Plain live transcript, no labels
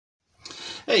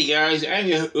Hey guys, I'm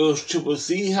your host Triple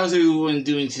C. How's everyone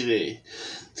doing today?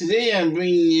 Today I'm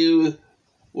bringing you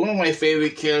one of my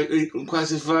favorite characters from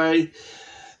Classified.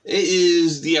 It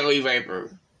is the Alley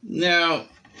Viper. Now,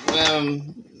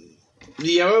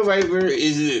 the Alley Viper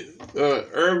is an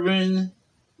urban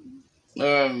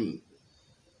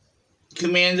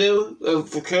commando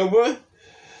for Cobra.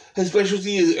 His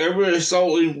specialty is urban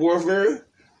assault and warfare.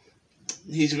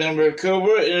 He's a member of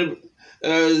Cobra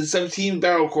and sub-team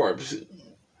Battle Corps.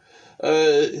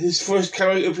 His first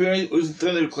comic appearance was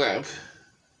Thunderclap.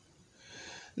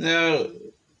 Now,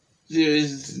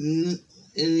 there's in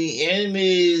the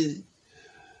animated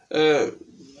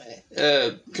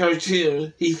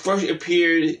cartoon, he first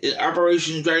appeared in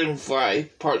Operation Dragonfly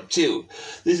Part 2.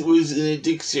 This was in the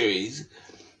Dick series.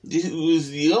 This was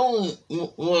the only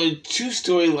one of two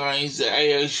storylines that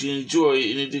I actually enjoyed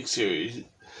in the Dick series.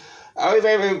 Alley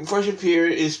Viper first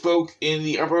appeared and spoke in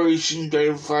the Operation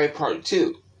Dragonfly Part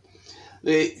 2.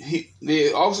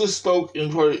 They also spoke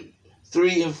in Part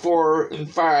 3 and 4 and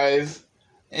 5,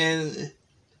 and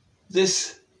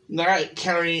this not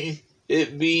counting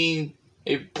it being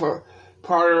a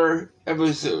parter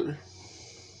episode.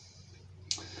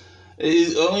 It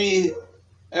is only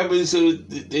episode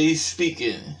that they speak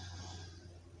in.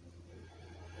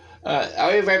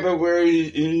 Alley Viper were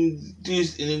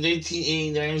introduced in the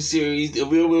 1989 series The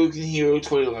Real American Hero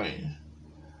toyline.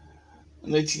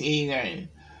 1989.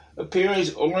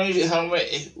 Appearance: orange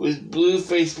helmet with blue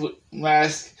face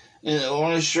mask and an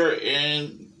orange shirt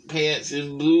and pants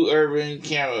and blue urban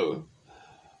camo.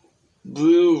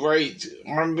 Blue right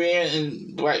armband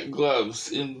and black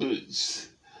gloves and boots.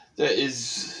 That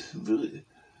is really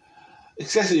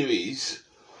accessories.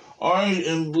 Orange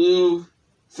and blue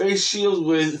face shield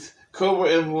with Cobra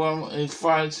emblem in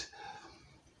front.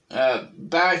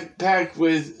 Backpack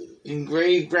with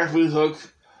engraved grappling hook.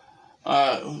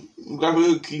 Grappling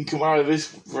hook can come out of this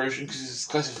version because it's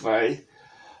classified.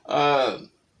 Rifle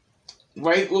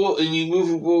and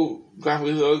removable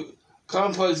grappling hook.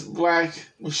 Complex black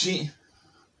machine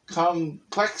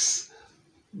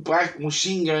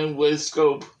gun with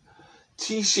scope.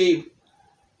 T-shaped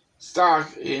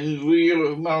stock and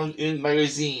rear mounted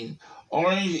magazine.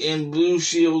 Orange and blue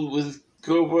shield with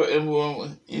Cobra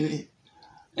emblem in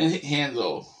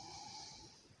handle.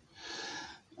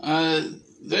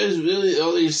 That's really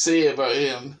all they say about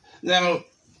him. Now,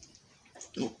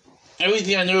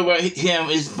 everything I know about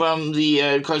him is from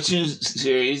the cartoon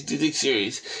series, the Dick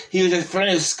series. He was a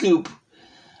friend of Scoop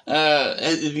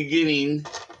at the beginning,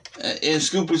 and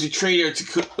Scoop was a traitor to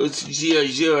G.I.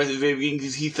 Joe at the very beginning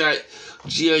because he thought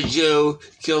G.I. Joe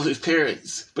killed his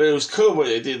parents, but it was Cobra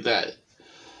that did that.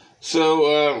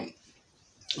 So,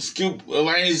 Scoop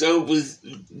lines up with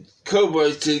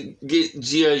Cobra to get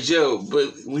G.I. Joe,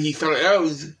 but when he found out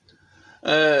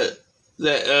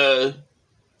that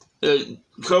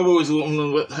Cobra was the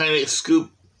one behind it, Scoop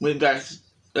went back,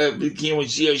 became a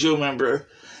G.I. Joe member,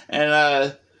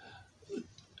 and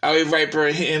Alley Viper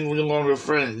and him were no longer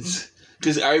friends,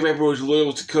 because Alley Viper was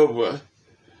loyal to Cobra.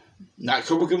 Not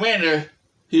Cobra Commander,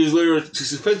 he was loyal to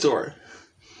Suspector.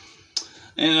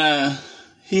 And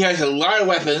he has a lot of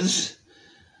weapons.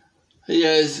 He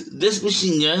has this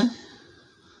machine gun,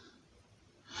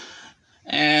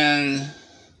 and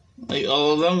like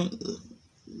all of them,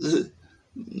 the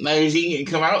magazine can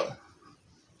come out.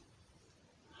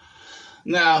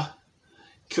 Now,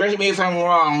 correct me if I'm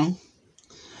wrong,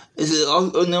 is it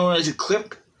also known as a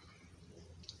clip?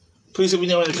 Please let me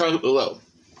know in the comments below.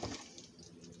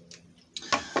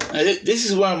 Now, this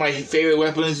is one of my favorite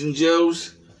weapons in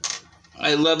Joe's.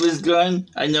 I love this gun.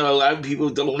 I know a lot of people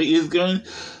don't like this gun,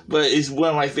 but it's one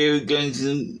of my favorite guns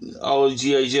in all of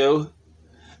G.I. Joe.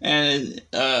 And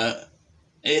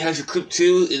it has a clip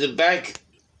too in the back.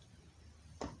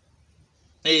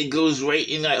 It goes right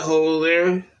in that hole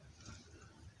there.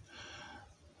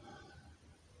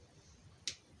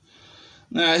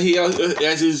 Now he also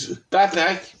has his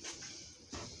backpack.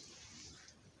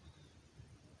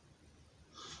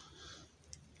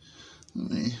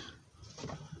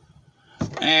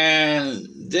 And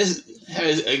this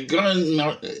has a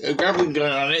grappling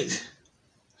gun on it.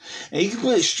 And you can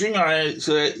put a string on it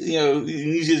so that, you can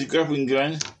use his grappling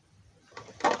gun.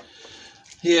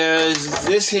 He has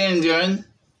this handgun,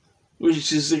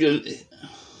 which is like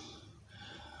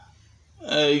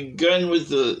a gun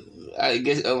with a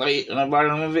light on the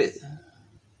bottom of it.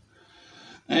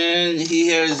 And he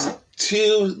has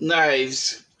two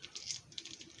knives.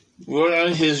 One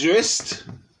on his wrist.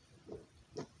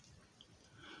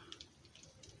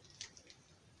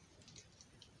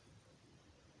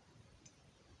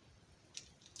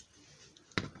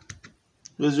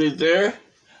 Was right there,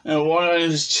 and one on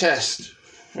his chest.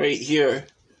 right here.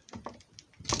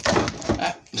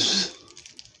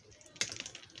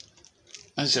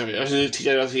 I'm sorry, I was going to take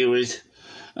that off here with.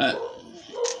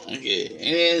 Okay,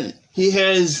 and then he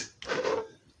has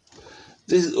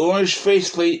this orange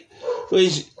faceplate,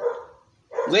 which,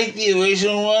 like the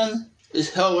original one,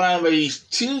 is held on by these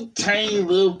two tiny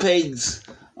little pegs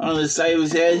on the side of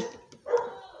his head.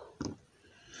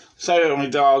 Sorry about my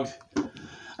dog.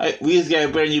 We just got a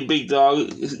brand new big dog.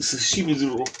 It's a Shiba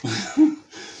Doodle.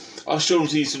 I'll show him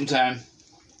to you sometime.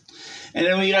 And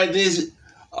then we got this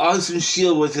awesome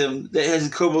shield with him that has a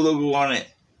Cobra logo on it.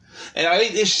 And I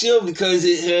like this shield because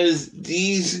it has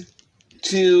these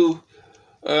two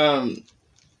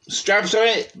straps on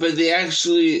it, but they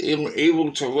actually are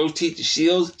able to rotate the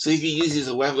shield so you can use it as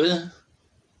a weapon.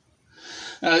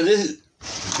 This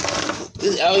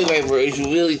alley viper is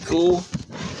really cool.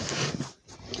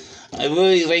 I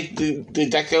really like the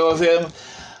deco of him,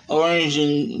 orange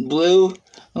and blue.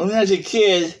 When I was a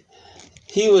kid,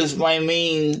 he was one of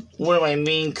my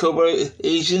main Cobra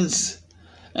agents,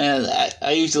 and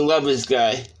I used to love this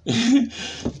guy.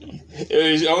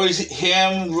 It was always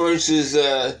him versus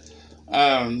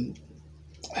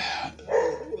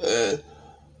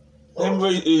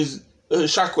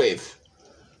Shockwave.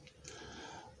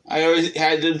 I always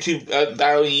had them two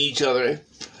battling each other,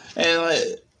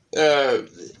 and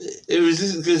it was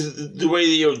just because the way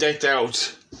they were decked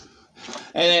out.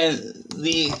 And then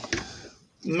the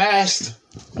mask,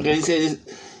 like I said, is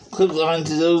clipped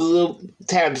onto those little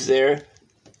tabs there.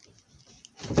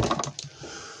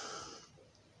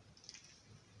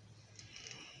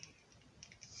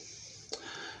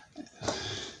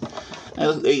 I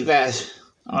look like that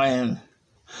on him,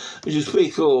 which is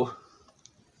pretty cool.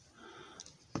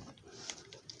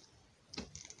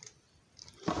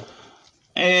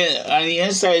 And on the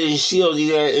inside of the shield,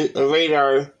 you got a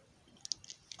radar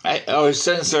or a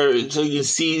sensor so you can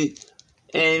see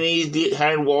enemies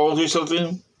behind walls or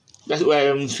something. That's what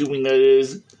I'm assuming that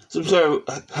is. Some sort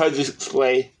of HUD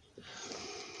display.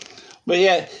 But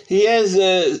yeah, he has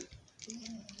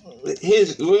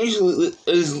his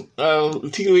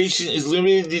articulation is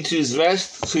limited to his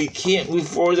vest, so he can't move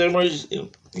forward that much.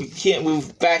 He can't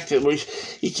move back that much.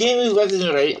 He can't move left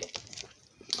and right.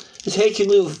 His head can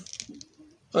move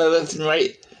left and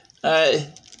right.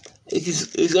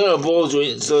 It's got a ball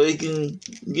joint, so he can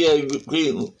get a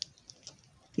great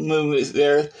movement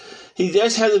there. He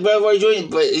does have the butterfly joint,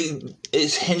 but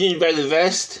it's hindered by the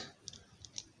vest.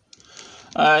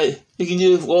 You can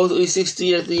do full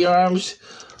 360 at the arms,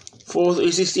 full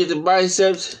 360 at the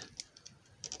biceps.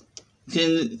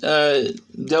 You can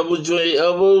double jointed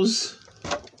elbows,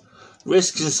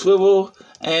 wrist can swivel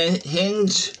and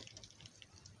hinge.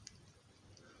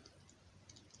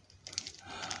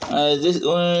 This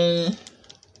one,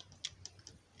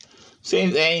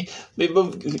 same thing. They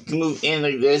both can move in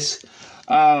like this.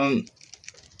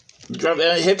 Drop down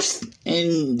the hips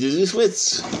and do the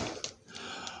splits.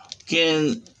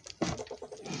 Can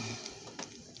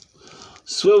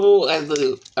swivel at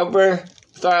the upper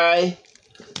thigh,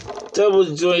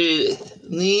 double jointed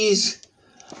knees,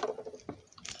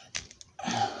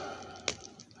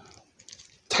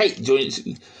 tight joints.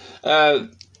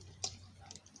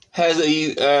 Has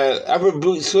a upper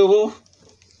boot swivel,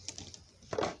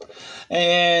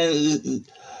 and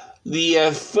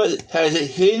the foot has a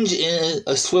hinge and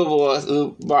a swivel at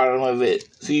the bottom of it,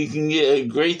 so you can get a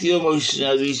great deal of motion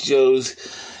out of these Joes,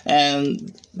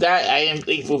 and that I am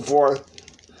thankful for.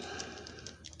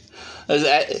 As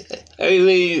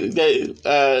everybody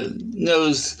that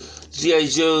knows G.I.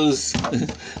 Joes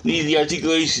need the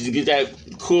articulation to get that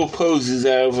cool poses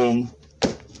out of them.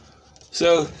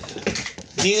 So,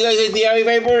 do you guys like the Alley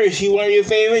Viper? Is he one of your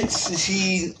favorites? Is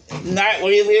he not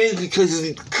one of your favorites because of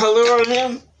the color on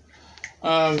him?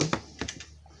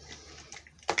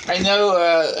 I know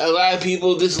a lot of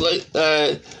people dislike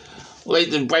the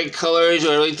bright colors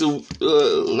or don't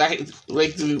like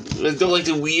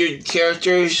the weird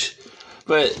characters,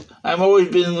 but I've always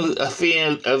been a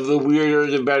fan of the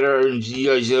weirder the better in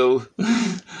G.I. Joe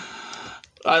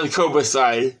on the Cobra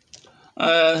side.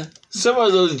 Some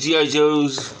of those G.I.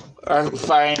 Joes are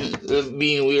fine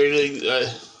being weird,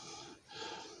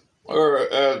 or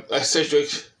eccentric,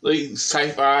 like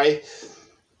sci-fi.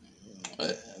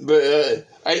 But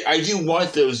I do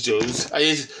want those Joes.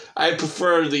 I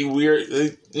prefer the weird,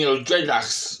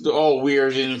 dreadnoughts. They're all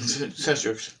weird and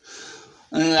eccentric,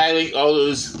 and I like all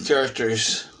those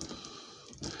characters.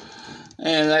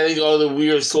 And I like all the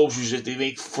weird soldiers that they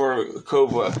make for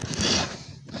Cobra.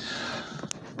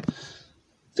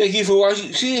 Thank you for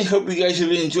watching. I hope you guys have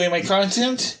been enjoying my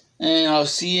content, and I'll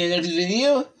see you in the next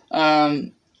video.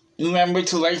 remember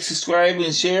to like, subscribe,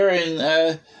 and share,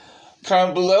 and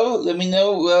comment below. Let me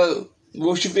know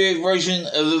what's your favorite version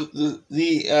of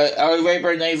the Alley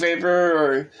Viper, Night Viper,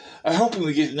 or I'm hoping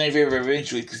we get the Night Viper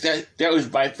eventually, because that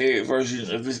was my favorite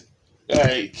version of this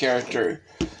character.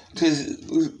 Because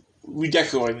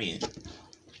Rideco, I mean.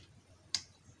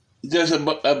 There's a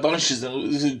bunch of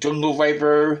them. There's a Jungle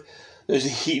Viper, there's a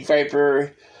Heat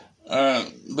Viper,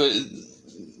 but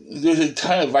there's a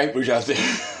ton of Vipers out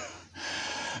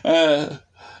there.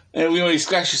 And we only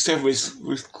scratched the surface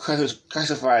with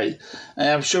classified, and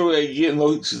I'm sure we'll get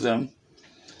most of them.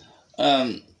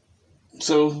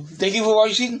 So, thank you for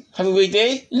watching, have a great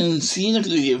day, and see you in the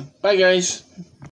next video. Bye guys!